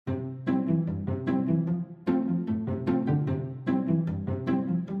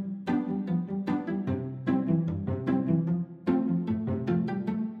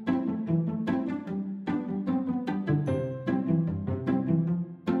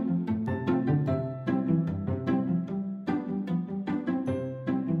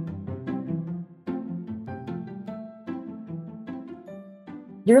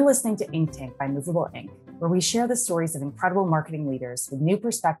You're listening to Ink Tank by Movable Ink, where we share the stories of incredible marketing leaders with new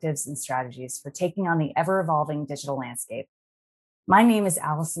perspectives and strategies for taking on the ever-evolving digital landscape. My name is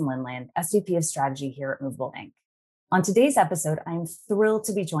Allison Linland, SVP of Strategy here at Movable Ink. On today's episode, I am thrilled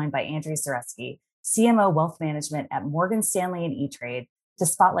to be joined by Andrea Zaretsky, CMO Wealth Management at Morgan Stanley and E*TRADE, to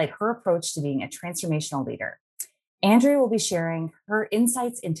spotlight her approach to being a transformational leader. Andrea will be sharing her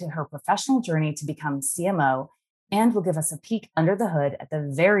insights into her professional journey to become CMO and will give us a peek under the hood at the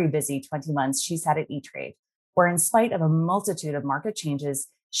very busy 20 months she's had at E*TRADE, where in spite of a multitude of market changes,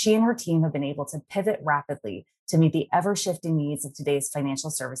 she and her team have been able to pivot rapidly to meet the ever-shifting needs of today's financial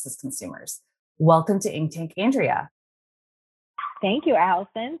services consumers. Welcome to Ink Tank, Andrea. Thank you,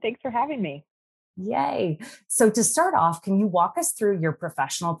 Allison. Thanks for having me. Yay. So to start off, can you walk us through your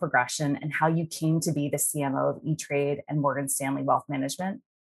professional progression and how you came to be the CMO of E*TRADE and Morgan Stanley Wealth Management?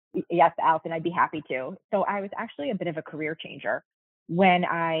 Yes, Allison, I'd be happy to. So I was actually a bit of a career changer. When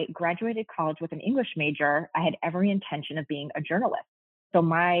I graduated college with an English major, I had every intention of being a journalist. So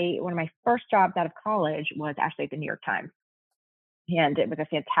one of my first jobs out of college was actually at the New York Times. And it was a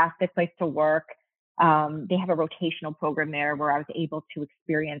fantastic place to work. They have a rotational program there where I was able to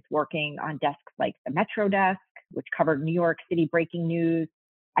experience working on desks like the Metro desk, which covered New York City breaking news.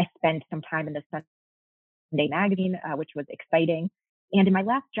 I spent some time in the Sunday magazine, which was exciting. And in my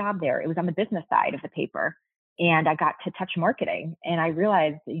last job there, it was on the business side of the paper. And I got to touch marketing. And I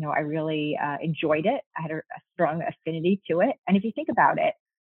realized, I really enjoyed it. I had a strong affinity to it. And if you think about it,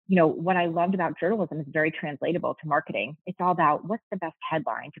 what I loved about journalism is very translatable to marketing. It's all about what's the best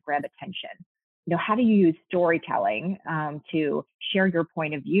headline to grab attention. How do you use storytelling to share your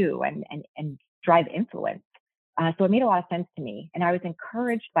point of view and drive influence? So it made a lot of sense to me. And I was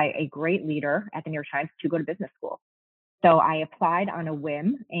encouraged by a great leader at the New York Times to go to business school. So I applied on a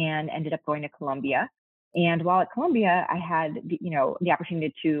whim and ended up going to Columbia. And while at Columbia, I had the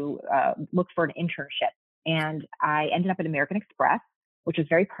opportunity to look for an internship. And I ended up at American Express, which was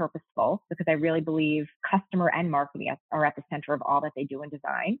very purposeful because I really believe customer and marketing are at the center of all that they do in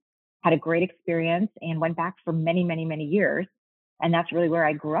design. Had a great experience and went back for many, many, many years. And that's really where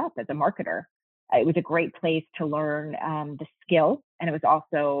I grew up as a marketer. It was a great place to learn the skills, and it was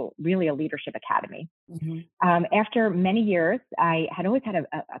also really a leadership academy. Mm-hmm. After many years, I had always had a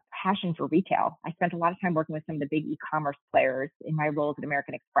passion for retail. I spent a lot of time working with some of the big e-commerce players in my roles at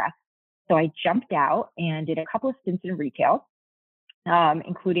American Express. So I jumped out and did a couple of stints in retail,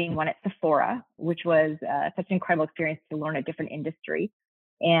 including one at Sephora, which was such an incredible experience to learn a different industry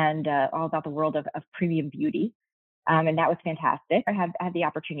and all about the world of premium beauty. And that was fantastic. I had the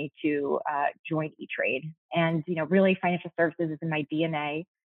opportunity to join E*TRADE, and really financial services is in my DNA.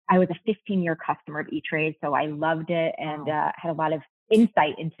 I was a 15-year customer of E*TRADE, so I loved it and had a lot of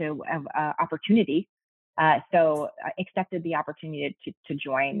insight into opportunity. So I accepted the opportunity to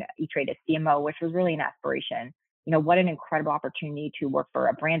join E*TRADE as CMO, which was really an aspiration. What an incredible opportunity to work for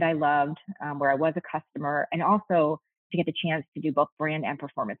a brand I loved, where I was a customer, and also to get the chance to do both brand and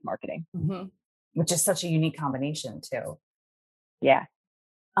performance marketing. Mm-hmm. Which is such a unique combination too. Yeah.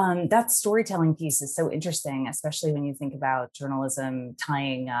 That storytelling piece is so interesting, especially when you think about journalism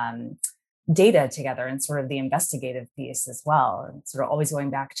tying data together and sort of the investigative piece as well, and sort of always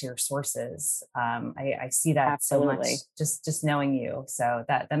going back to your sources. I see that Absolutely. so much just knowing you. So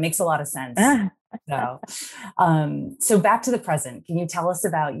that makes a lot of sense. So back to the present. Can you tell us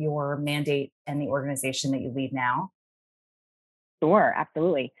about your mandate and the organization that you lead now? Sure,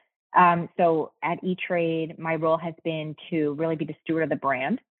 absolutely. So at E*TRADE, my role has been to really be the steward of the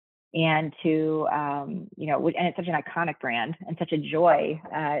brand and to, and it's such an iconic brand and such a joy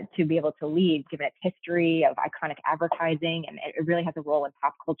to be able to lead, given its history of iconic advertising, and it really has a role in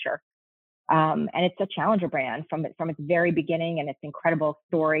pop culture. And it's a challenger brand from its very beginning, and its incredible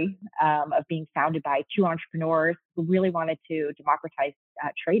story of being founded by two entrepreneurs who really wanted to democratize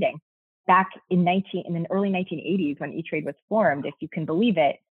trading. Back in the early 1980s, when E*TRADE was formed, if you can believe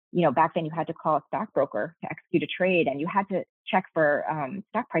it, back then you had to call a stockbroker to execute a trade, and you had to check for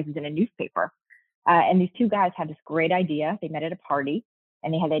stock prices in a newspaper. And these two guys had this great idea. They met at a party,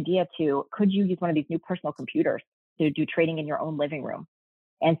 and they had the idea could you use one of these new personal computers to do trading in your own living room?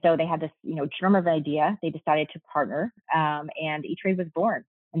 And so they had this, germ of idea. They decided to partner, and E*TRADE was born.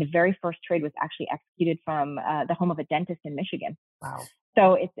 And the very first trade was actually executed from the home of a dentist in Michigan. Wow.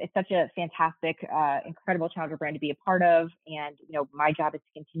 So it's such a fantastic, incredible challenger brand to be a part of. And, my job is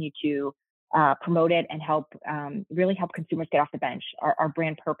to continue to promote it and really help consumers get off the bench. Our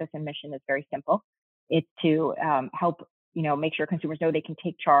brand purpose and mission is very simple. It's to help, make sure consumers know they can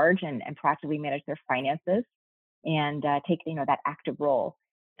take charge and proactively manage their finances and take, that active role.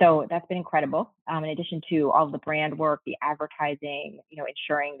 So that's been incredible. In addition to all of the brand work, the advertising,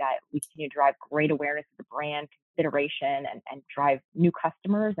 ensuring that we continue to drive great awareness of the brand, consideration, and drive new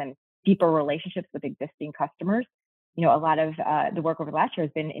customers and deeper relationships with existing customers. A lot of the work over the last year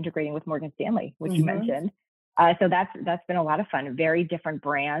has been integrating with Morgan Stanley, which you mentioned. So that's been a lot of fun. Very different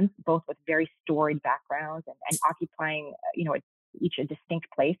brands, both with very storied backgrounds and occupying, each a distinct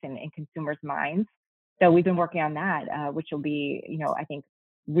place in consumers' minds. So we've been working on that, which will be, I think,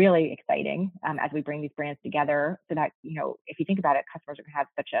 really exciting as we bring these brands together. So that, if you think about it, customers are going to have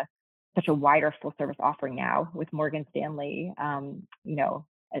such a wider full service offering now with Morgan Stanley,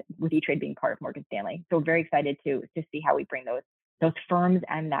 with E-Trade being part of Morgan Stanley. So we're very excited to see how we bring those firms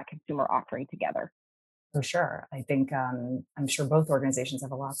and that consumer offering together. For sure. I think I'm sure both organizations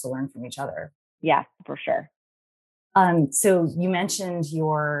have a lot to learn from each other. Yes, for sure. So you mentioned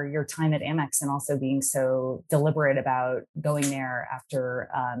your time at Amex and also being so deliberate about going there after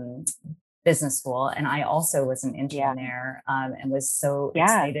business school. And I also was an intern there and was so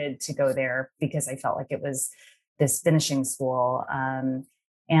excited to go there because I felt like it was this finishing school.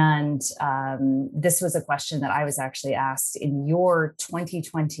 And this was a question that I was actually asked in your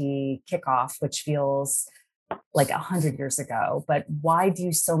 2020 kickoff, which feels like 100 years ago. But why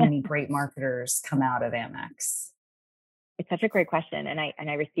do so many great marketers come out of Amex? It's such a great question, and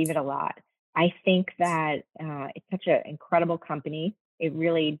I receive it a lot. I think that it's such an incredible company. It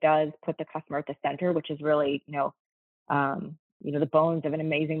really does put the customer at the center, which is really, the bones of an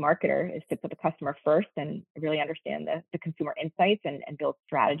amazing marketer is to put the customer first and really understand the consumer insights and build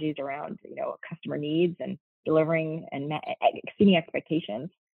strategies around, customer needs and delivering and exceeding expectations.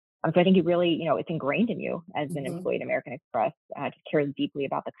 So I think it really, it's ingrained in you as an employee at American Express to care deeply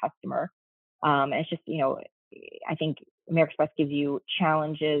about the customer. And it's just, I think American Express gives you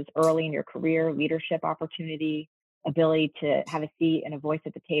challenges early in your career, leadership opportunity, ability to have a seat and a voice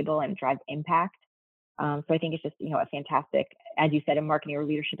at the table and drive impact. So I think it's just, a fantastic, as you said, a marketing or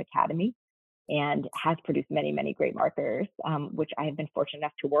leadership academy, and has produced many, many great marketers, which I have been fortunate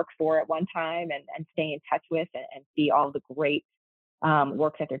enough to work for at one time and stay in touch with and see all the great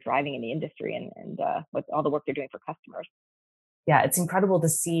work that they're driving in the industry and with all the work they're doing for customers. Yeah, it's incredible to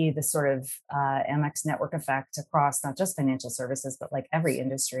see the sort of Amex network effect across not just financial services, but like every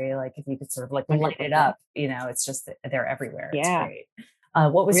industry. Like if you could sort of like light it up, it's just they're everywhere. Yeah. It's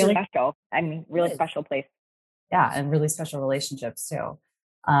great. What was really special? Really special place. Yeah, and really special relationships too.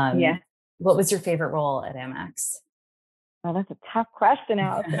 Yeah. What was your favorite role at Amex? Well, that's a tough question,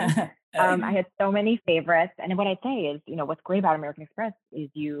 Allison. I had so many favorites, and what I'd say is, what's great about American Express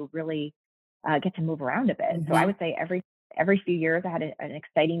is you really get to move around a bit. So I would say every few years I had an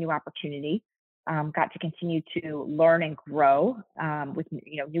exciting new opportunity. Got to continue to learn and grow with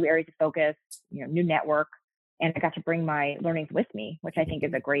new areas of focus, new network, and I got to bring my learnings with me, which I think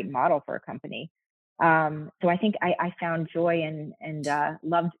is a great model for a company. So I think I found joy and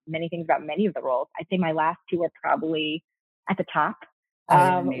loved many things about many of the roles. I'd say my last two are probably at the top.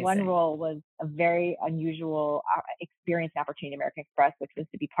 One role was a very unusual experience and opportunity at American Express, which was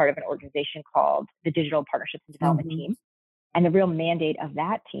to be part of an organization called the Digital Partnerships and Development Team. And the real mandate of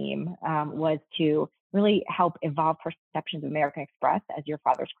that team was to really help evolve perceptions of American Express as your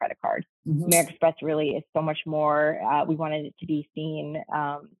father's credit card. American Express really is so much more. We wanted it to be seen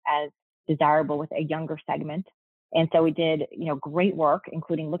as desirable with a younger segment. And so we did, great work,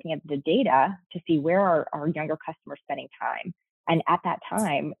 including looking at the data to see where are our younger customers spending time. And at that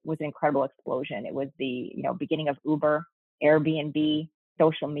time was an incredible explosion. It was the, beginning of Uber, Airbnb,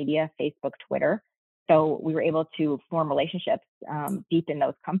 social media, Facebook, Twitter. So we were able to form relationships deep in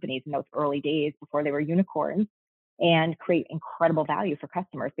those companies in those early days before they were unicorns, and create incredible value for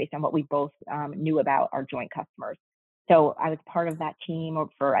customers based on what we both knew about our joint customers. So I was part of that team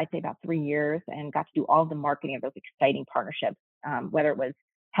for, I'd say, about 3 years, and got to do all of the marketing of those exciting partnerships, whether it was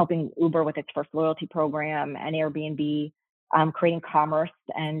helping Uber with its first loyalty program and Airbnb, creating commerce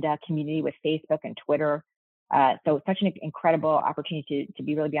and community with Facebook and Twitter. So such an incredible opportunity to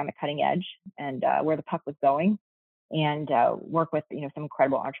be really be on the cutting edge and where the puck was going, and work with some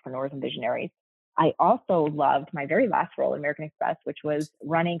incredible entrepreneurs and visionaries. I also loved my very last role at American Express, which was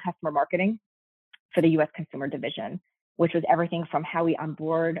running customer marketing for the U.S. consumer division, which was everything from how we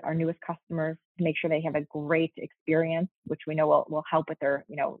onboard our newest customers to make sure they have a great experience, which we know will help with their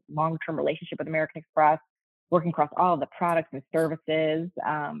long-term relationship with American Express, working across all of the products and services,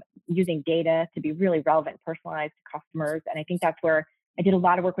 using data to be really relevant and personalized to customers. And I think that's where I did a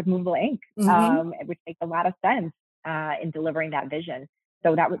lot of work with Movable Ink, which makes a lot of sense in delivering that vision.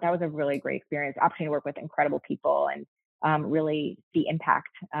 So that was a really great experience, opportunity to work with incredible people and really see impact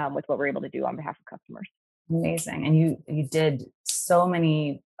with what we're able to do on behalf of customers. Amazing. And you did so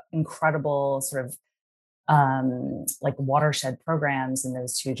many incredible sort of like watershed programs in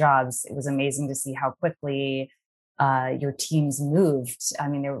those two jobs. It was amazing to see how quickly your teams moved. I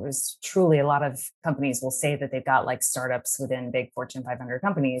mean, there was truly a lot of companies will say that they've got like startups within big Fortune 500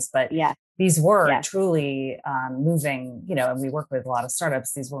 companies, but Yeah. these were Yes. truly moving, and we work with a lot of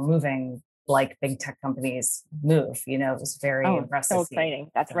startups. These were moving like big tech companies move, it was very impressive. So exciting.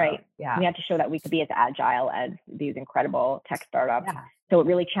 That's right. Yeah. We had to show that we could be as agile as these incredible tech startups. Yeah. So it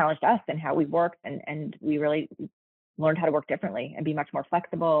really challenged us and how we worked, and we really learned how to work differently and be much more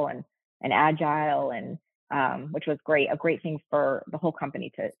flexible and agile, and which was great, a great thing for the whole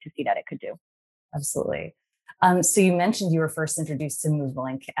company to see that it could do. Absolutely. So you mentioned you were first introduced to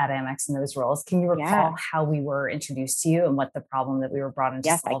MoveLink at Amex in those roles. Can you recall how we were introduced to you and what the problem that we were brought in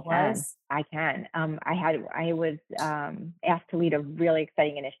to solve was? I can. I was asked to lead a really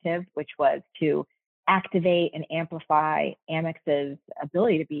exciting initiative, which was to activate and amplify Amex's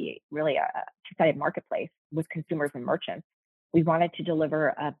ability to be really a two-sided marketplace with consumers and merchants. We wanted to deliver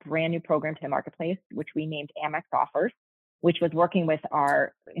a brand new program to the marketplace, which we named Amex Offers, which was working with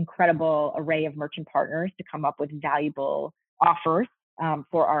our incredible array of merchant partners to come up with valuable offers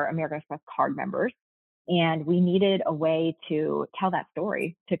for our American Express card members. And we needed a way to tell that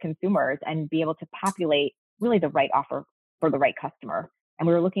story to consumers and be able to populate really the right offer for the right customer. And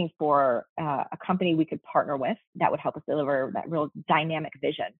we were looking for a company we could partner with that would help us deliver that real dynamic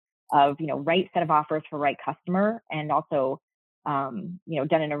vision of, right set of offers for right customer, and also, done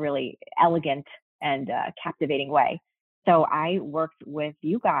in a really elegant and captivating way. So I worked with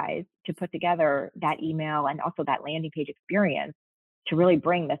you guys to put together that email and also that landing page experience to really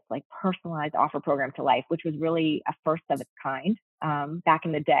bring this like personalized offer program to life, which was really a first of its kind back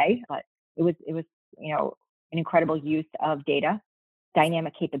in the day. But it was an incredible use of data,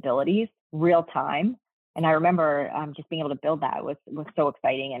 dynamic capabilities, real time. And I remember just being able to build that was so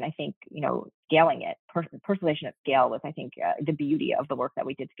exciting. And I think, scaling it, personalization at scale was, I think, the beauty of the work that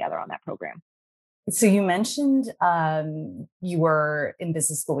we did together on that program. So you mentioned you were in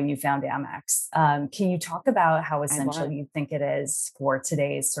business school when you found Amex. Can you talk about how essential you think it is for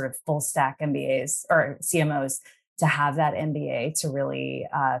today's sort of full stack MBAs or CMOs to have that MBA to really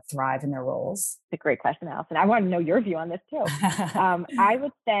thrive in their roles? It's a great question, Allison. I want to know your view on this too. I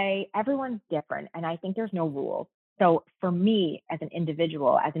would say everyone's different, and I think there's no rules. So for me, as an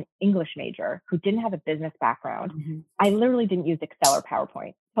individual, as an English major who didn't have a business background, I literally didn't use Excel or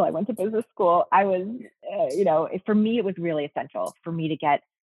PowerPoint until I went to business school. I was, for me, it was really essential for me to get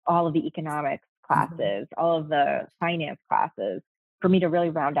all of the economics classes, all of the finance classes, for me to really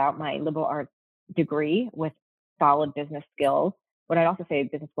round out my liberal arts degree with solid business skills. What I'd also say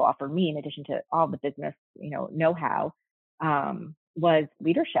business school offered me, in addition to all the business, know-how, was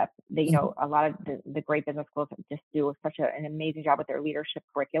leadership. A lot of the great business schools just do such an amazing job with their leadership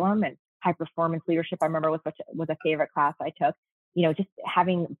curriculum, and high performance leadership, I remember was a favorite class I took. Just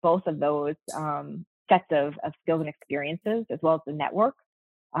having both of those sets of skills and experiences, as well as the network,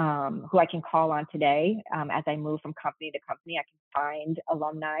 who I can call on today as I move from company to company. I can find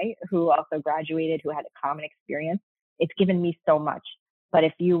alumni who also graduated, who had a common experience. It's given me so much. But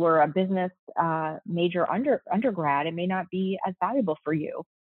if you were a business major undergrad, it may not be as valuable for you.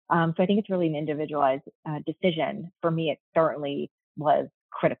 So I think it's really an individualized decision. For me, it certainly was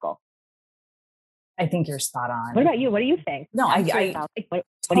critical. I think you're spot on. What about you? What do you think? No, what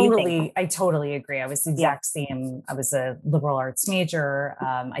do you think? I totally agree. I was the exact same. I was a liberal arts major.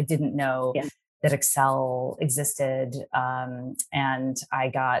 I didn't know that Excel existed. And I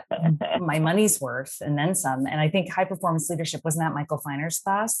got my money's worth and then some. And I think high performance leadership, wasn't that Michael Feiner's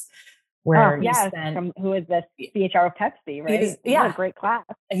class? Who is the CHRO of Pepsi, right? What a great class.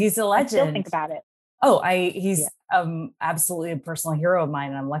 He's a legend. I still think about it. He's absolutely a personal hero of mine,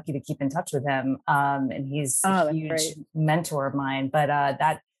 and I'm lucky to keep in touch with him. And he's a huge mentor of mine. But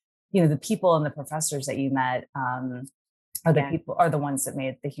the people and the professors that you met are the ones that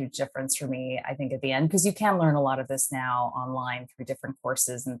made the huge difference for me, I think, at the end, because you can learn a lot of this now online through different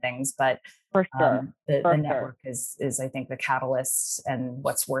courses and things. But the network is I think the catalyst and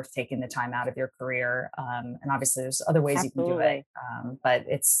what's worth taking the time out of your career. And obviously there's other ways you can do it. But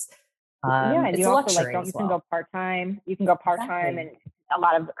it's and it's you a also luxury you can go part-time. You can go part-time, and a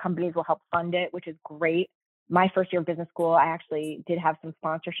lot of companies will help fund it, which is great. My first year of business school, I actually did have some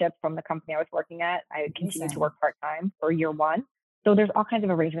sponsorship from the company I was working at. I continued to work part-time for year one. So there's all kinds of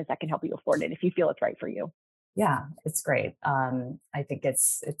arrangements that can help you afford it if you feel it's right for you. Yeah, it's great. I think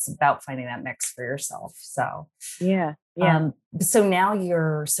it's about finding that mix for yourself. So so now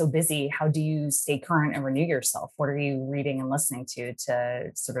you're so busy. How do you stay current and renew yourself? What are you reading and listening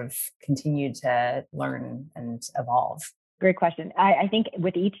to sort of continue to learn and evolve? Great question. I think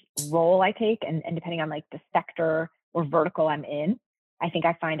with each role I take and depending on like the sector or vertical I'm in, I think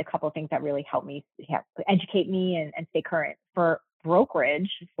I find a couple of things that really help me educate me and stay current. For brokerage,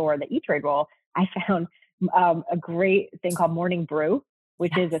 for the E-Trade role, I found a great thing called Morning Brew,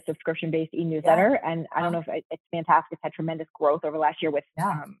 which is a subscription-based e-newsletter. And I don't know if it's fantastic. It's had tremendous growth over last year with,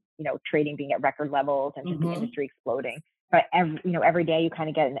 trading being at record levels and just the industry exploding. But every day you kind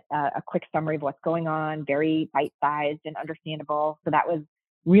of get a quick summary of what's going on, very bite-sized and understandable. So that was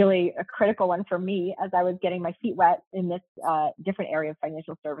really a critical one for me as I was getting my feet wet in this different area of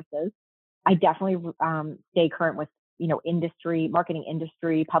financial services. I definitely stay current with, marketing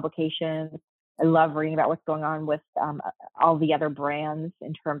industry publications. I love reading about what's going on with all the other brands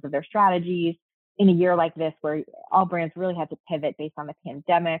in terms of their strategies. In a year like this, where all brands really had to pivot based on the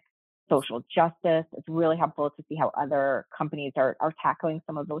pandemic, social justice, it's really helpful to see how other companies are tackling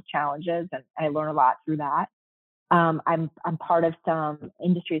some of those challenges. And I learn a lot through that. I'm part of some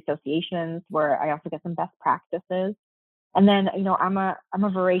industry associations where I also get some best practices. And then, I'm a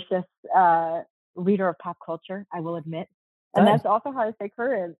voracious reader of pop culture, I will admit. And that's also how I stay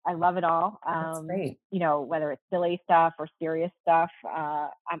current. I love it all. That's great. Whether it's silly stuff or serious stuff,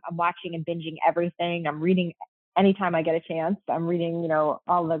 I'm watching and binging everything. I'm reading anytime I get a chance. I'm reading,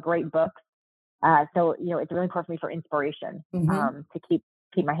 all the great books. So, it's really important for me for inspiration to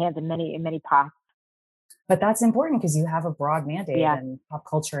keep my hands in many pots. But that's important because you have a broad mandate and pop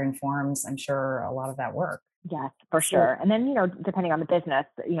culture informs, I'm sure, a lot of that work. Yes, for sure. And then, depending on the business,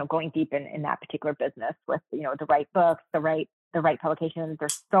 going deep in that particular business with, the right books, the right publications,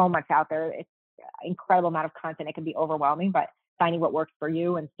 there's so much out there. It's an incredible amount of content. It can be overwhelming, but finding what works for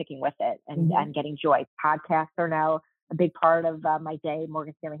you and sticking with it and getting joy. Podcasts are now a big part of my day.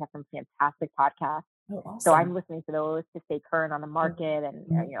 Morgan Stanley has some fantastic podcasts. Oh, awesome. So I'm listening to those to stay current on the market and,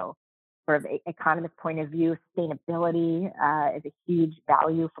 sort of economist point of view, sustainability is a huge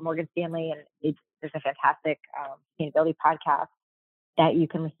value for Morgan Stanley. And there's a fantastic sustainability podcast that you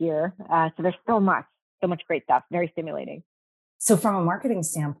can hear. So there's so much great stuff, very stimulating. So from a marketing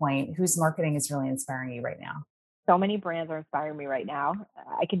standpoint, whose marketing is really inspiring you right now? So many brands are inspiring me right now.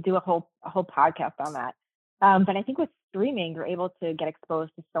 I could do a whole podcast on that. But I think with streaming, you're able to get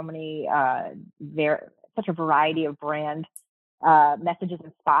exposed to so many, such a variety of brand messages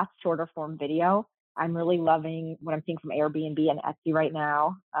and spots, shorter form video. I'm really loving what I'm seeing from Airbnb and Etsy right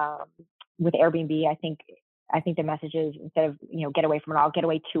now. With Airbnb, I think the messages, instead of, get away from it all, get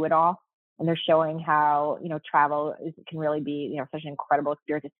away to it all. And they're showing how, travel can really be, such an incredible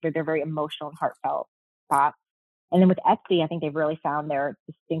experience. They're very emotional and heartfelt spots. And then with Etsy, I think they've really found their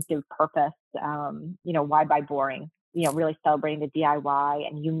distinctive purpose. Why buy boring? Really celebrating the DIY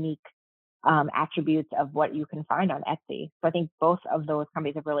and unique attributes of what you can find on Etsy. So I think both of those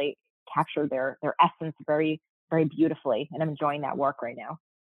companies have really captured their essence very, very beautifully. And I'm enjoying that work right now.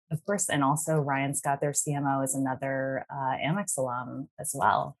 Of course. And also Ryan Scott, their CMO, is another Amex alum as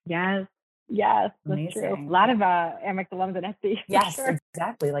well. Yes, that's true. A lot of Amex alums at Etsy. Yes, sure.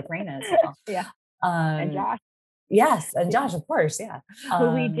 Exactly. Like Raina as well. Yeah. And Josh. Yes. And Josh, of course. Yeah.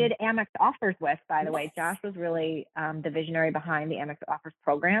 Who we did Amex Offers with, by the way. Josh was really the visionary behind the Amex Offers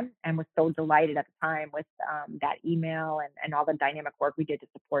program and was so delighted at the time with that email and all the dynamic work we did to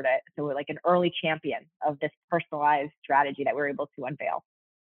support it. So we're like an early champion of this personalized strategy that we're able to unveil.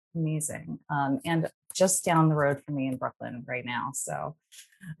 Amazing. And just down the road from me in Brooklyn right now. So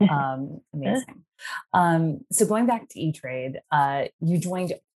amazing. So going back to E-Trade, you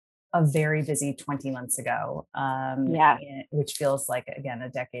joined a very busy 20 months ago, which feels like, again, a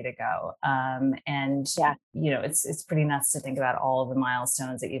decade ago. It's pretty nuts to think about all of the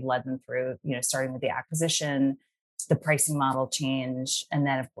milestones that you've led them through, starting with the acquisition, the pricing model change, and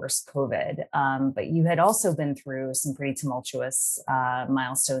then of course, COVID. But you had also been through some pretty tumultuous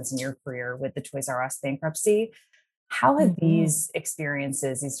milestones in your career with the Toys R Us bankruptcy. How have these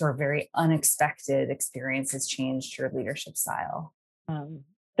experiences, these sort of very unexpected experiences, changed your leadership style?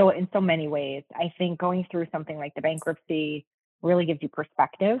 So in so many ways, I think going through something like the bankruptcy really gives you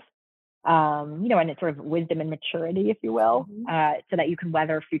perspective, and it's sort of wisdom and maturity, if you will, so that you can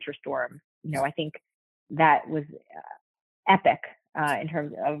weather future storms. I think that was epic in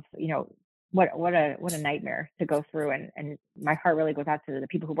terms of, what a nightmare to go through. And my heart really goes out to the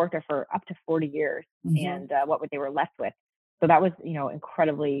people who worked there for up to 40 years and what they were left with. So that was,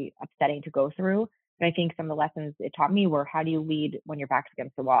 incredibly upsetting to go through. But I think some of the lessons it taught me were, how do you lead when your back's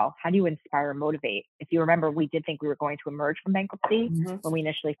against the wall? How do you inspire and motivate? If you remember, we did think we were going to emerge from bankruptcy when we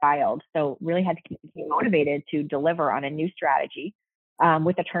initially filed. So really had to keep motivated to deliver on a new strategy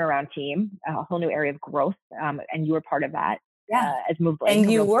with a turnaround team, a whole new area of growth. And you were part of that. Yeah. as Move Link, And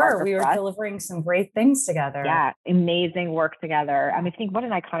a you real partner we for were us. delivering some great things together. Yeah, amazing work together. I mean, think what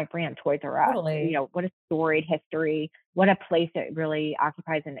an iconic brand, Toys R Us. Totally. What a storied history. What a place it really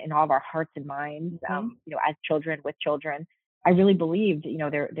occupies in all of our hearts and minds. Mhm. As children with children, I really believed,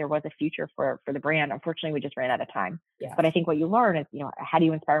 there was a future for the brand. Unfortunately, we just ran out of time. Yeah, But I think what you learn is, how do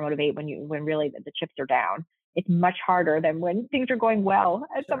you inspire, motivate when really the chips are down? It's much harder than when things are going well.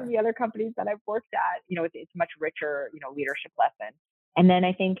 At some of sure. the other companies that I've worked at, it's much richer, leadership lesson. And then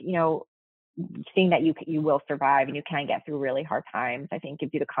I think, seeing that you will survive and you can get through really hard times, I think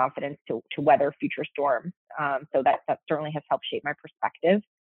gives you the confidence to weather future storms. So that certainly has helped shape my perspective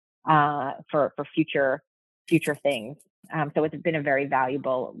for future things. So it's been a very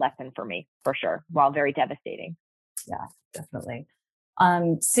valuable lesson for me, for sure, while very devastating. Yeah, definitely.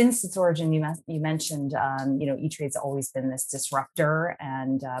 Since its origin, you mentioned, E-Trade's always been this disruptor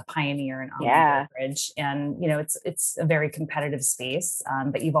and pioneer in online Yeah, brokerage, and it's a very competitive space.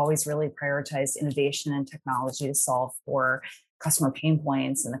 But you've always really prioritized innovation and technology to solve for customer pain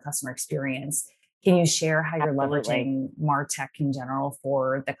points and the customer experience. Can you share how you're absolutely. leveraging MarTech in general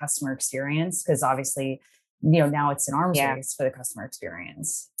for the customer experience? Because obviously, now it's an arms Yeah, race for the customer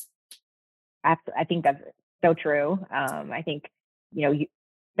experience. I think that's so true. I think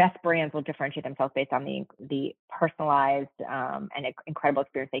best brands will differentiate themselves based on the personalized and incredible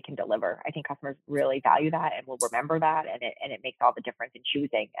experience they can deliver. I think customers really value that and will remember that, and it makes all the difference in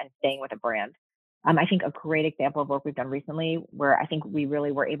choosing and staying with a brand. I think a great example of work we've done recently, where I think we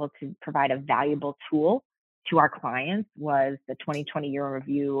really were able to provide a valuable tool to our clients, was the 2020 year in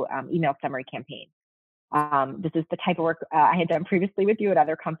review email summary campaign. This is the type of work I had done previously with you at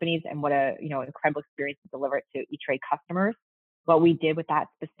other companies, and what a incredible experience to deliver it to E-Trade customers. What we did with that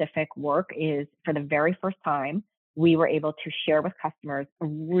specific work is, for the very first time, we were able to share with customers a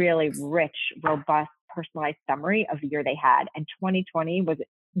really rich, robust, personalized summary of the year they had. And 2020 was,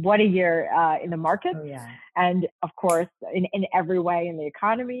 what a year in the market, Oh yeah. and of course in every way, in the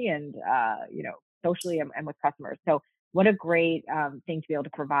economy, and socially, and with customers. So what a great thing to be able to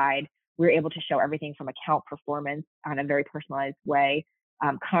provide. We were able to show everything from account performance on a very personalized way,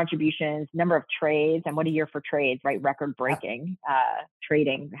 contributions, number of trades, and what a year for trades, right? Record Yep. breaking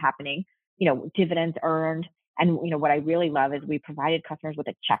trading happening, dividends earned. And what I really love is we provided customers with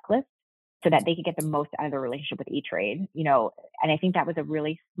a checklist so that they could get the most out of their relationship with E-Trade. And I think that was a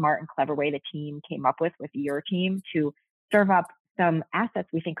really smart and clever way the team came up with your team, to serve up some assets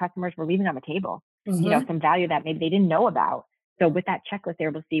we think customers were leaving on the table, Hmm. some value that maybe they didn't know about. So with that checklist, they're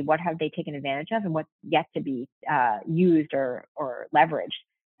able to see what have they taken advantage of and what's yet to be used or leveraged.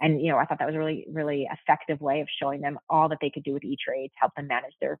 And I thought that was a really, really effective way of showing them all that they could do with E-Trade to help them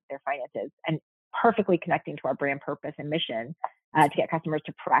manage their finances, and perfectly connecting to our brand purpose and mission, to get customers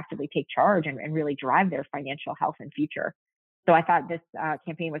to proactively take charge and really drive their financial health and future. So I thought this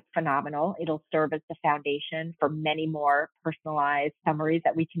campaign was phenomenal. It'll serve as the foundation for many more personalized summaries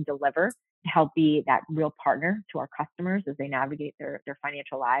that we can deliver to help be that real partner to our customers as they navigate their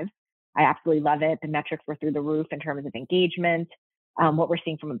financial lives. I absolutely love it. The metrics were through the roof in terms of engagement, what we're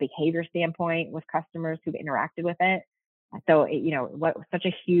seeing from a behavior standpoint with customers who've interacted with it. So, what such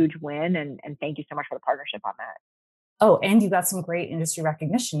a huge win, and thank you so much for the partnership on that. Oh, and you got some great industry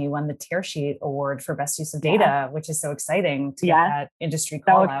recognition. You won the Tearsheet Award for Best Use of Yeah. Data, which is so exciting to get Yes. that industry So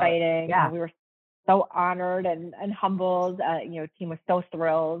call out. exciting. Yeah. We were so honored and humbled. Team was so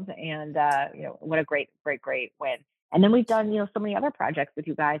thrilled, and what a great win. And then we've done so many other projects with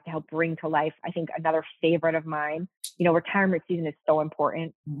you guys to help bring to life. I think another favorite of mine. Retirement season is so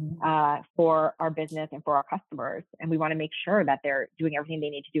important Mhm. for our business and for our customers, and we want to make sure that they're doing everything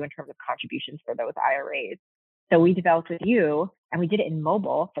they need to do in terms of contributions for those IRAs. So we developed with you, and we did it in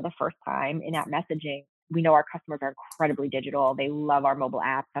mobile for the first time in app messaging. We know our customers are incredibly digital. They love our mobile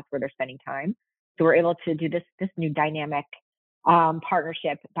apps. That's where they're spending time. So we're able to do this new dynamic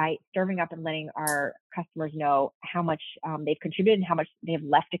partnership by serving up and letting our customers know how much they've contributed and how much they have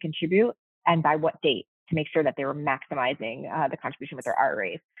left to contribute, and by what date, to make sure that they were maximizing the contribution with their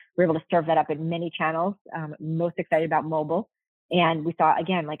IRAs. We're able to serve that up in many channels. Most excited about mobile. And we saw,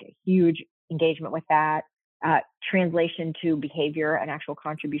 again, like a huge engagement with that, translation to behavior and actual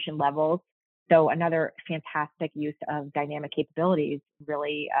contribution levels. So another fantastic use of dynamic capabilities,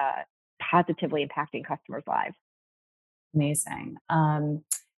 really positively impacting customers' lives. Amazing. And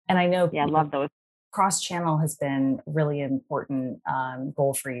I know, Yeah, I love those. cross-channel has been really important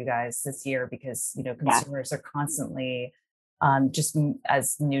goal for you guys this year, because Yeah. consumers are constantly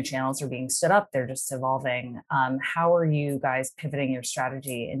as new channels are being stood up, they're just evolving. How are you guys pivoting your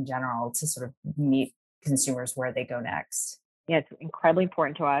strategy in general to sort of meet consumers where they go next? Yeah, it's incredibly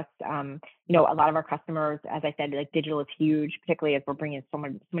important to us. A lot of our customers, as I said, like digital is huge, particularly as we're bringing so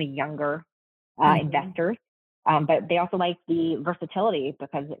many younger Mhm. investors. But they also like the versatility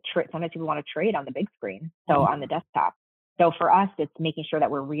because sometimes people want to trade on the big screen, so on the Mhm. desktop. So for us, it's making sure that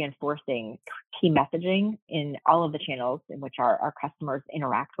we're reinforcing key messaging in all of the channels in which our customers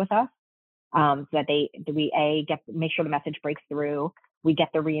interact with us, so that we make sure the message breaks through. We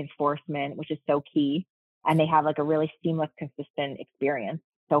get the reinforcement, which is so key, and they have like a really seamless, consistent experience.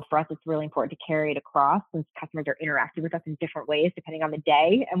 So for us, it's really important to carry it across since customers are interacting with us in different ways depending on the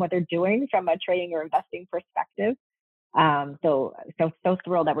day and what they're doing from a trading or investing perspective. So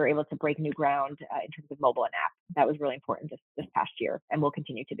thrilled that we're able to break new ground in terms of mobile and app. That was really important this past year, and will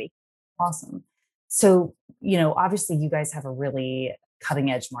continue to be. Awesome. So, obviously you guys have a really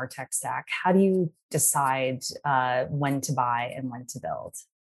cutting edge MarTech stack. How do you decide when to buy and when to build?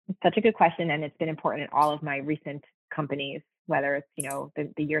 It's such a good question, and it's been important in all of my recent companies, whether it's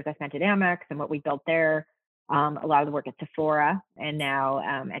the years I spent at Amex and what we built there, a lot of the work at Sephora, and now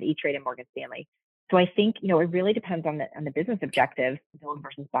at E-Trade and Morgan Stanley. So I think it really depends on the business objectives, build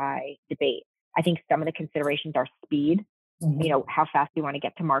versus buy debate. I think some of the considerations are speed, Mhm. how fast you want to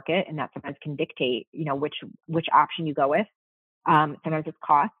get to market, and that sometimes can dictate which option you go with. Sometimes it's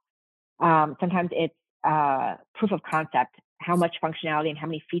cost. Sometimes it's proof of concept. How much functionality and how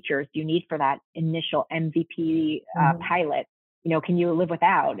many features do you need for that initial MVP Mhm. pilot? Can you live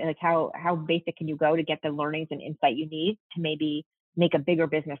without? Like how basic can you go to get the learnings and insight you need to maybe make a bigger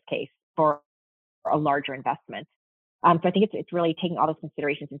business case for a larger investment? So I think it's really taking all those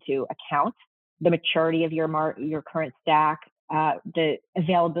considerations into account. The maturity of your current stack, the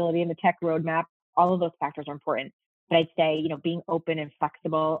availability and the tech roadmap, all of those factors are important. But I'd say, being open and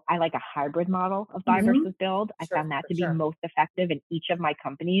flexible. I like a hybrid model of buy Mhm. versus build. I Sure, found that for to be sure. most effective in each of my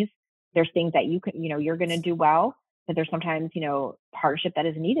companies. There's things that you're going to do well, but there's sometimes, partnership that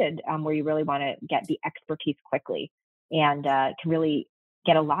is needed, where you really want to get the expertise quickly and can really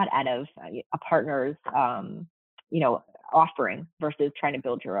get a lot out of a partner's, you know, offering versus trying to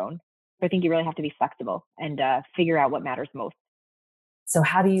build your own. So I think you really have to be flexible and figure out what matters most. So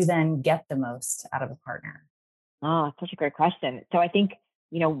how do you then get the most out of a partner? Oh, such a great question. So I think,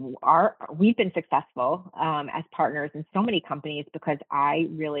 we've been successful as partners in so many companies because I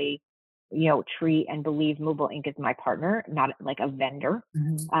really, treat and believe Movable Inc. is my partner, not like a vendor.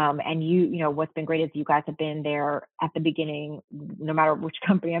 Mhm. And what's been great is you guys have been there at the beginning, no matter which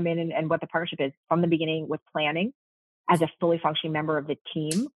company I'm in and what the partnership is from the beginning with planning as a fully functioning member of the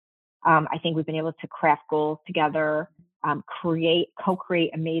team. I think we've been able to craft goals together,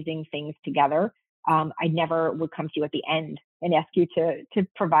 co-create amazing things together. I never would come to you at the end and ask you to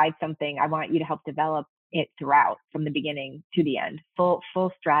provide something. I want you to help develop it throughout, from the beginning to the end. Full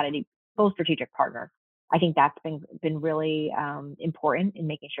strategy, full strategic partner. I think that's been really important in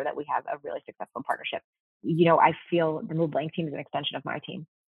making sure that we have a really successful partnership. I feel the Move Blank team is an extension of my team,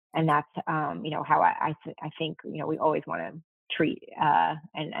 and that's how I think we always want to treat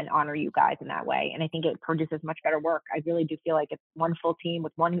and honor you guys in that way. And I think it produces much better work. I really do feel like it's one full team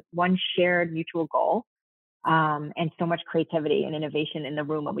with one shared mutual goal, and so much creativity and innovation in the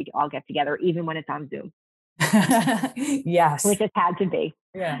room when we all get together, even when it's on Zoom, which Yes. has had to be.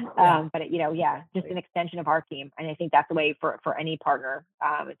 Yeah. Yeah. But yeah, just an extension of our team. And I think that's the way for any partner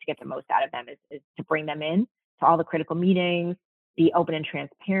to get the most out of them is to bring them in to all the critical meetings, be open and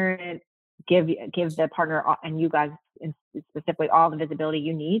transparent, give the partner and you guys specifically all the visibility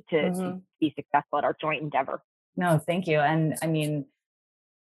you need to Mhm. be successful at our joint endeavor. No, thank you. And I mean,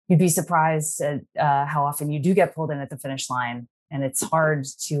 you'd be surprised at how often you do get pulled in at the finish line, and it's hard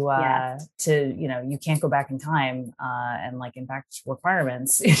Yes, you can't go back in time and like impact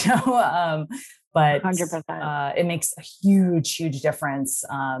requirements, but 100%. it makes a huge difference.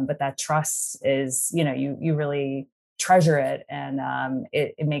 But that trust is, you really treasure it, and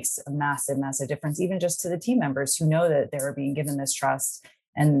it makes a massive difference, even just to the team members who know that they're being given this trust,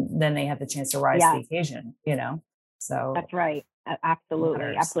 and then they have the chance to rise to the Yes. occasion. So That's right. it Absolutely.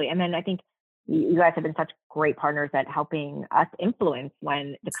 matters. Absolutely. And then I think you guys have been such great partners at helping us influence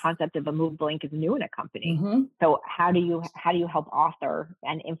when the concept of a move blank is new in a company. Hmm. So how do you help author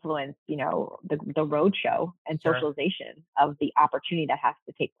and influence, the roadshow and Sure. socialization of the opportunity that has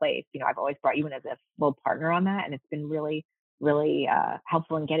to take place? I've always brought you in as a full partner on that, and it's been really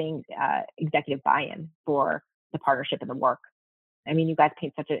helpful in getting executive buy-in for the partnership and the work. I mean, you guys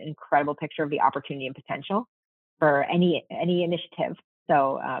paint such an incredible picture of the opportunity and potential for any initiative.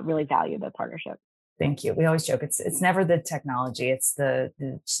 So really value the partnership. Thank you. We always joke it's never the technology; it's the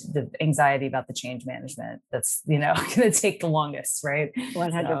anxiety about the change management that's going to take the longest, right? So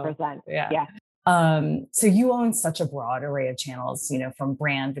 100%. yeah. Yeah. So you own such a broad array of channels, from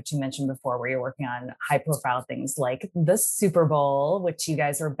brand, which you mentioned before, where you're working on high profile things like the Super Bowl, which you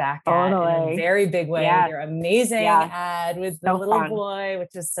guys are back at in a Totally. very big way with Yes. your amazing Yes. ad with the So little fun. boy,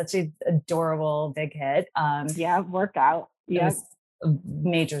 which is such an adorable big hit. Yeah. Worked out. It Yep. was a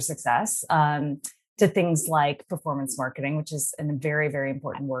major success. To things like performance marketing, which is a very, very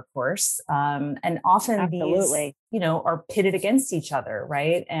important workforce. And often these, Absolutely. are pitted against each other,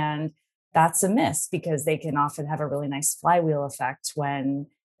 right? And that's a miss because they can often have a really nice flywheel effect when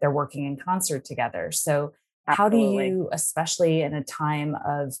they're working in concert together. So, how do Absolutely. you, especially in a time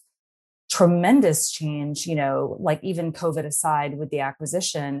of tremendous change, like even COVID aside with the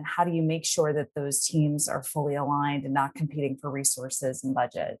acquisition, how do you make sure that those teams are fully aligned and not competing for resources and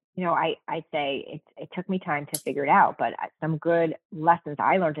budget? I say it took me time to figure it out, but some good lessons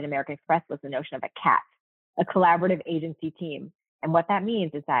I learned in American Express was the notion of a CAT, a collaborative agency team. And what that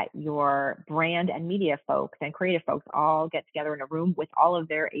means is that your brand and media folks and creative folks all get together in a room with all of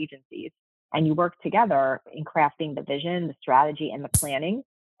their agencies, and you work together in crafting the vision, the strategy, and the planning.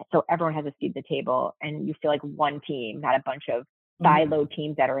 So everyone has a seat at the table and you feel like one team, not a bunch of Mhm. siloed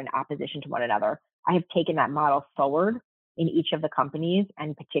teams that are in opposition to one another. I have taken that model forward in each of the companies,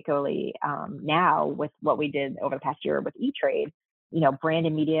 and particularly now with what we did over the past year with E-Trade. Brand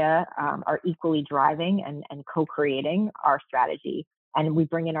and media are equally driving and co-creating our strategy, and we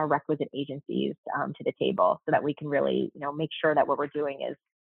bring in our requisite agencies to the table so that we can really, make sure that what we're doing is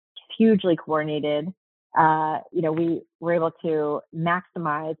hugely coordinated. We were able to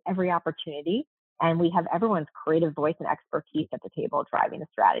maximize every opportunity, and we have everyone's creative voice and expertise at the table driving the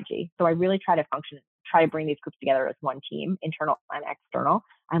strategy. So I really try to bring these groups together as one team, internal and external,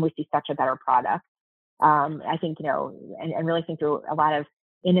 and we see such a better product. I think, and really think through a lot of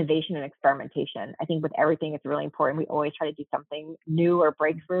innovation and experimentation. I think with everything, it's really important. We always try to do something new or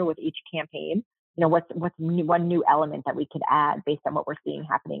breakthrough with each campaign. What's new, one new element that we could add based on what we're seeing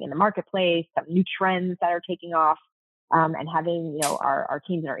happening in the marketplace, some new trends that are taking off, and having our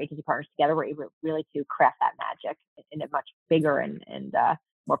teams and our agency partners together, we're able really to craft that magic in a much bigger and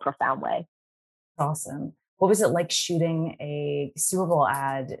more profound way. Awesome. What was it like shooting a Super Bowl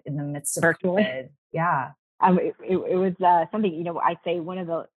ad in the midst of Virtually. COVID? Yeah. It was something, I say one of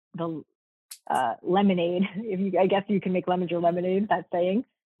the lemonade, I guess you can make lemons or lemonade, that saying.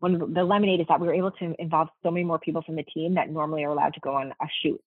 One of the lemonade is that we were able to involve so many more people from the team that normally are allowed to go on a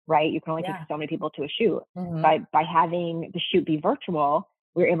shoot, right? You can only take Yeah. so many people to a shoot. Hmm. By having the shoot be virtual,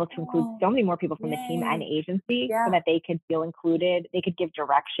 we were able to include Oh, so many more people from the team and yay. agency so Yeah. that they could feel included, they could give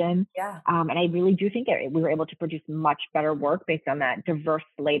direction. Yeah. And I really do think that we were able to produce much better work based on that diverse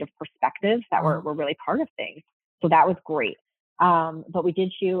slate of perspectives that Uh-huh. were really part of things. So that was great. But we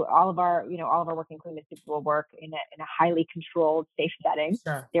did shoot all of our work, including the Super Bowl work, in a highly controlled, safe setting.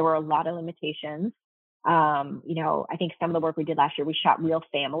 Sure. There were a lot of limitations. I think some of the work we did last year, we shot real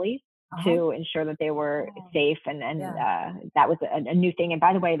families Uh-huh. to ensure that they were Oh, safe, and yeah. that was a new thing. And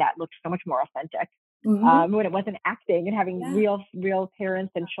by the way, that looked so much more authentic Hmm. when it wasn't acting, and having Yeah. real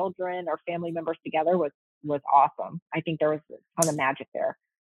parents and children or family members together was awesome. I think there was a ton of magic there.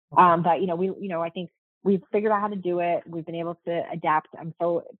 Okay. But I think we've figured out how to do it. We've been able to adapt. I'm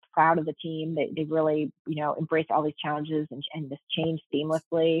so proud of the team. They really, embrace all these challenges and this change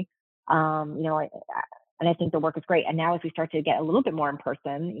seamlessly. And I think the work is great. And now as we start to get a little bit more in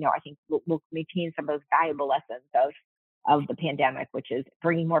person, I think we'll maintain some of those valuable lessons of the pandemic, which is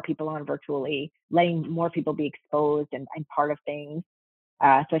bringing more people on virtually, letting more people be exposed and part of things.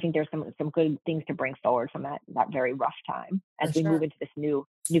 So I think there's some good things to bring forward from that very rough time as For we move sure. into this new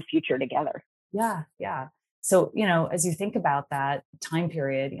future together. Yeah. Yeah. So, as you think about that time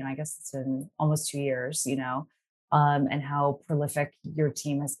period, I guess it's been almost 2 years, and how prolific your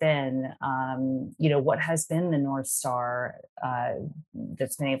team has been, what has been the North Star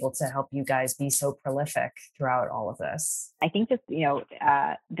that's been able to help you guys be so prolific throughout all of this? I think just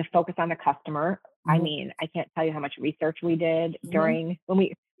the focus on the customer. I Mhm. mean, I can't tell you how much research we did Mhm. during when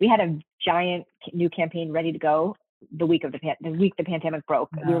we had a giant new campaign ready to go the week the pandemic broke.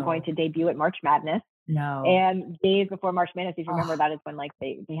 We were going No, to debut at March Madness. no. And days before March Madness, if you remember, Oh, that is when like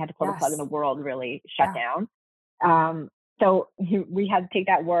they had to pull the plug and the yes. world really shut Yeah. down. Um, so we had to take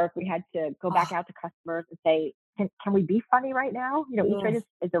that work. We had to go back Oh, out to customers and say, can we be funny right now? E-Trade ugh.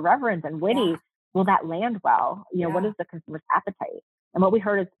 is irreverent and Yeah. witty. Will that land well? What Yeah. is the consumer's appetite? And what we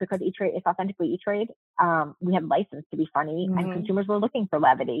heard is because E-Trade is authentically E-Trade, we have license to be funny, and Mhm. consumers were looking for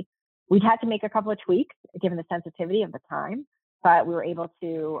levity. We'd had to make a couple of tweaks given the sensitivity of the time, but we were able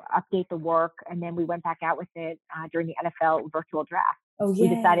to update the work, and then we went back out with it during the NFL virtual draft. Oh, We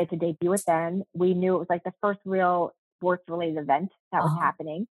yay. decided to debut it then. We knew it was like the first real sports related event that was Uh-huh.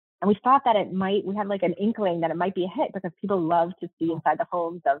 happening. And we thought that we had like an inkling that it might be a hit because people love to see inside the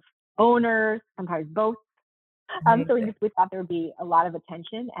homes of owners, sometimes both. So we thought there would be a lot of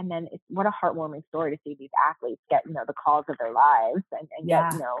attention. And then what a heartwarming story to see these athletes get, the calls of their lives and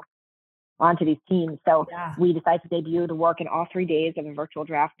get, onto these teams. So we decided to debut the work in all 3 days of a virtual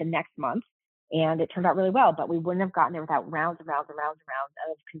draft the next month. And it turned out really well, but we wouldn't have gotten there without rounds and rounds and rounds and rounds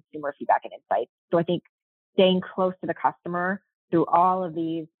of consumer feedback and insights. So I think staying close to the customer through all of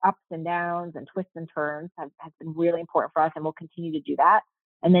these ups and downs and twists and turns has been really important for us, and we'll continue to do that.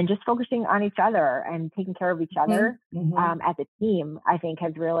 And then just focusing on each other and taking care of each other as a team, I think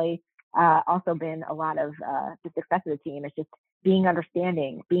has really also been a lot of the success of the team. It's just being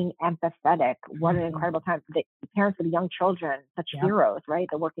understanding, being empathetic. What an incredible time. The parents of the young children, such heroes, right?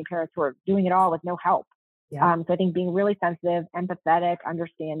 The working parents who are doing it all with no help. So I think being really sensitive, empathetic,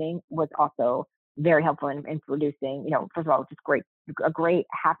 understanding was also very helpful in producing, first of all, just a great,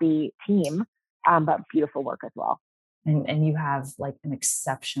 happy team, but beautiful work as well. And you have like an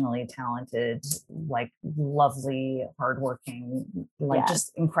exceptionally talented, like lovely, hardworking, like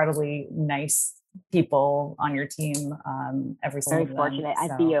just incredibly nice people on your team. Every single very fortunate. As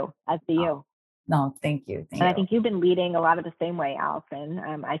do you. No, thank you. And I think you've been leading a lot of the same way, Allison.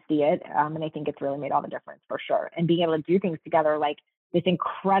 I see it. And I think it's really made all the difference for sure. And being able to do things together, like this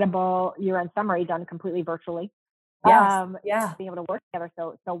incredible year-end summary done completely virtually. Being able to work together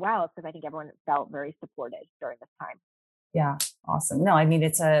so well, because I think everyone felt very supported during this time. Yeah. Awesome. No, I mean,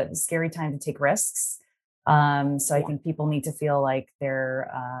 it's a scary time to take risks. I think people need to feel like they're,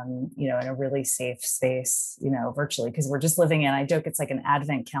 in a really safe space, virtually, because we're just living in, I joke, it's like an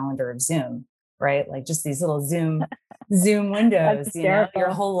advent calendar of Zoom, right? Like just these little Zoom windows, your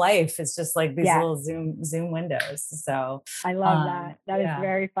whole life is just like these little Zoom windows. So I love that. That is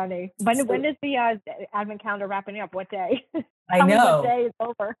very funny. When is the advent calendar wrapping up? What day? I know. What day is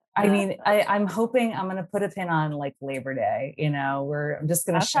over? I mean, I'm hoping I'm going to put a pin on like Labor Day. I'm just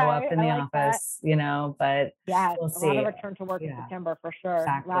going to show up in the office, but we'll see. A lot of return to work in September for sure.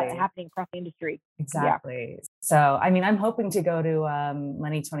 Exactly. A lot happening across the industry. Exactly. Yeah. So, I mean, I'm hoping to go to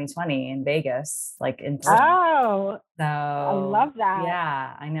Money 2020 in Vegas, like in person. Oh, so I love that.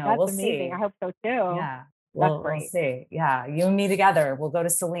 Yeah, I know. That's we'll amazing. see. I hope so too. Yeah, we'll see. Yeah, you and me together. We'll go to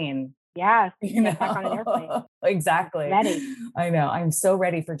Celine. Yes, back on an airplane. Exactly. Ready. I know. I'm so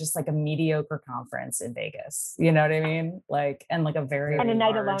ready for just like a mediocre conference in Vegas. You know what I mean? Like, and like a very and a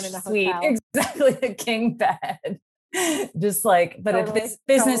night alone in a suite. Hotel. Exactly, a king bed. Just like, but it's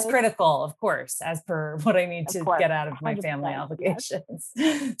business critical, of course, as per what I need to get out of my family obligations.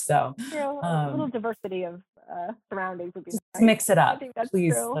 Yes. So a little diversity of surroundings would be just nice. Mix it up.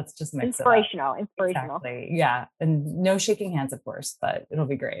 Please, true. let's just mix Inspirational. Exactly. Yeah. And no shaking hands, of course, but it'll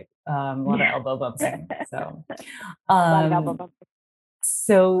be great. A lot of elbow bumping. So,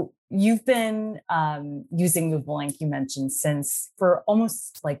 so you've been using Movable Ink, you mentioned, since for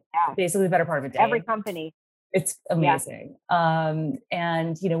almost like basically the better part of a day. Every company. It's amazing.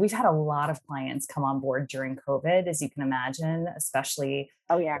 And, we've had a lot of clients come on board during COVID, as you can imagine, especially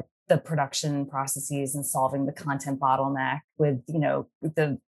the production processes and solving the content bottleneck with,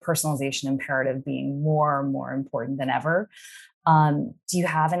 the personalization imperative being more and more important than ever. Do you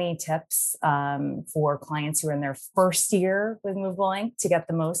have any tips for clients who are in their first year with Movable Ink to get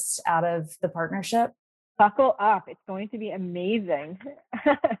the most out of the partnership? Buckle up. It's going to be amazing.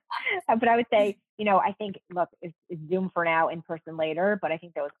 But I would say, I think, look, it's Zoom for now, in person later, but I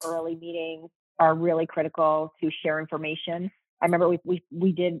think those early meetings are really critical to share information. I remember we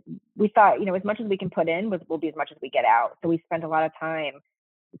thought, as much as we can put in will be as much as we get out. So we spent a lot of time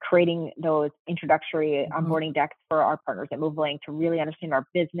creating those introductory onboarding decks for our partners at Movable Ink to really understand our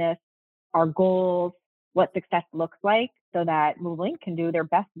business, our goals, what success looks like, so that Movable Ink can do their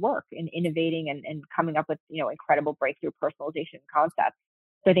best work in innovating and coming up with, incredible breakthrough personalization concepts.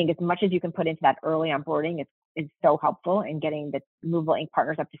 So I think as much as you can put into that early onboarding is so helpful in getting the Movable Ink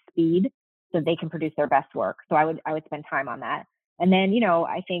partners up to speed so they can produce their best work. So I would spend time on that. And then,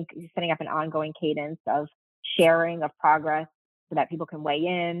 I think setting up an ongoing cadence of sharing of progress so that people can weigh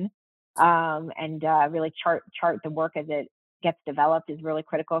in and really chart the work as it gets developed is really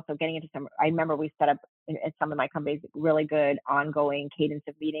critical. So getting into I remember we set up at some of my companies really good ongoing cadence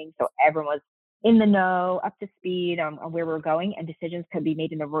of meetings. So everyone was in the know, up to speed on where we're going, and decisions could be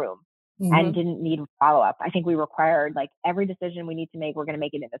made in the room and didn't need follow-up. I think we required, like, every decision we need to make, we're going to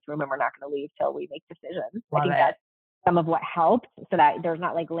make it in this room and we're not going to leave till we make decisions. I think that's some of what helped, so that there's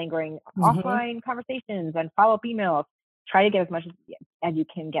not like lingering offline conversations and follow-up emails. Try to get as much as you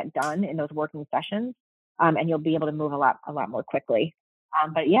can get done in those working sessions. And you'll be able to move a lot more quickly.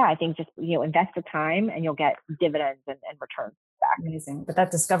 But I think just, invest the time and you'll get dividends and returns back. Amazing. But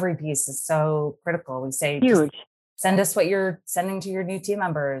that discovery piece is so critical. We say, just Huge. send us what you're sending to your new team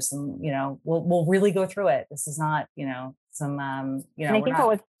members, and we'll really go through it. This is not some And I we're think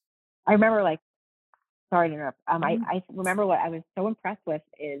not. I remember, like, sorry to interrupt. Mhm. I remember what I was so impressed with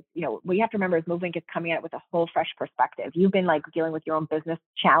is, what you have to remember is MoveLink is coming at it with a whole fresh perspective. You've been like dealing with your own business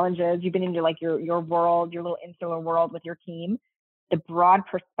challenges. You've been into like your world, your little insular world with your team. The broad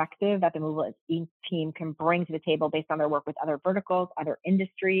perspective that the MoveLink team can bring to the table based on their work with other verticals, other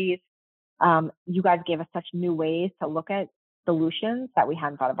industries. You guys gave us such new ways to look at solutions that we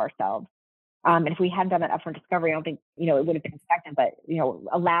hadn't thought of ourselves. And if we hadn't done that upfront discovery, I don't think, it would have been effective, but,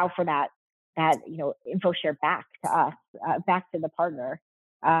 allow for that, info share back to us, back to the partner.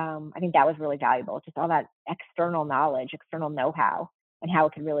 I think that was really valuable. Just all that external knowledge, external know-how, and how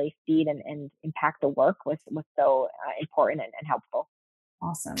it can really feed and impact the work was so important and helpful.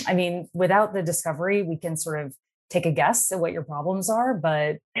 Awesome. I mean, without the discovery, we can sort of take a guess at what your problems are,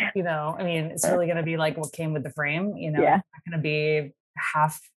 but I mean, it's really going to be like what came with the frame. It's not going to be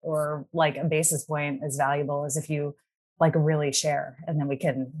half or like a basis point as valuable as if you like really share, and then we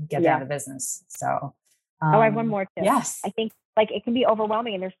can get down to business. So, I have one more tip. Yes. I think like it can be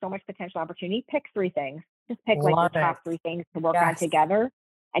overwhelming and there's so much potential opportunity. Pick 3 things. Just pick like your top 3 things to work on together,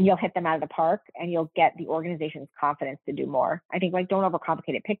 and you'll hit them out of the park, and you'll get the organization's confidence to do more. I think, like, don't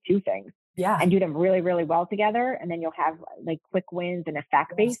overcomplicate it. Pick 2 things and do them really, really well together. And then you'll have like quick wins and a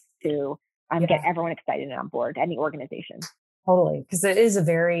fact base to get everyone excited and on board, and the organization. Totally. Because it is a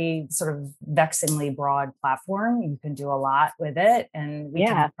very sort of vexingly broad platform. You can do a lot with it, and we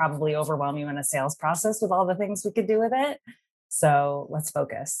can probably overwhelm you in a sales process with all the things we could do with it. So let's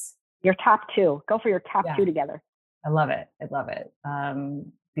focus. Your top 2. Go for your top 2 together. I love it. I love it.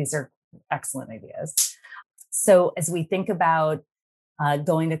 These are excellent ideas. So as we think about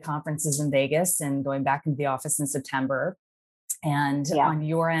going to conferences in Vegas and going back into the office in September, and on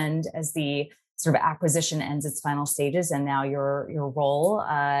your end, as the sort of acquisition ends its final stages, and now your role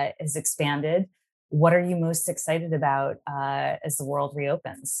is expanded, what are you most excited about as the world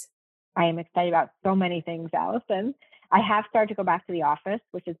reopens? I am excited about so many things, Allison. I have started to go back to the office,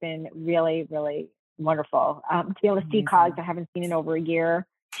 which has been really, really wonderful. To be able to see colleagues I haven't seen in over a year,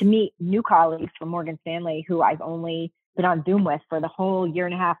 to meet new colleagues from Morgan Stanley who I've only been on Zoom with for the whole 1.5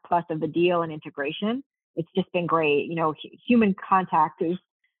 years plus of the deal and integration. It's just been great. Human contact is,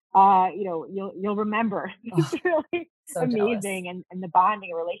 you'll remember. It's really so amazing. And the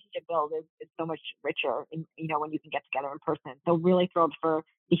bonding and relationship build is so much richer, when you can get together in person. So really thrilled for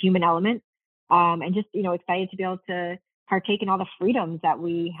the human element. And just, excited to be able to partake in all the freedoms that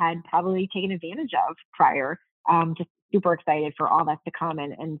we had probably taken advantage of prior. Just super excited for all that's to come,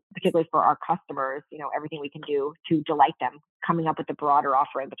 and particularly for our customers, everything we can do to delight them, coming up with the broader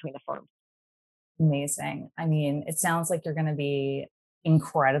offering between the firms. Amazing. I mean, it sounds like you're going to be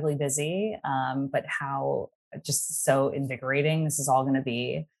incredibly busy, but how just so invigorating this is all going to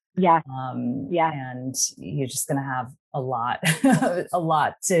be. And you're just going to have a lot, a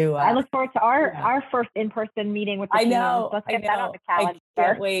lot to. I look forward to our first in-person meeting with the team. Let's get that on the calendar.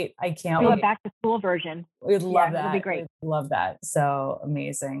 I can't wait. Do a back to school version. We'd love that. It'll be great. We'd love that. So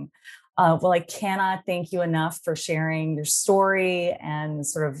amazing. Well, I cannot thank you enough for sharing your story and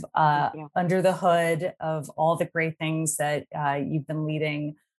sort of under the hood of all the great things that you've been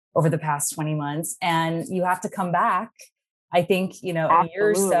leading over the past 20 months. And you have to come back, I think, a year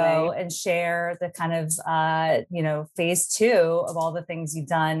or so, and share the kind of, phase 2 of all the things you've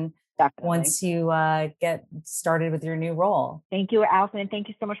done. Definitely. Once you get started with your new role. Thank you, Allison. And thank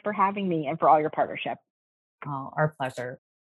you so much for having me and for all your partnership. Oh, our pleasure.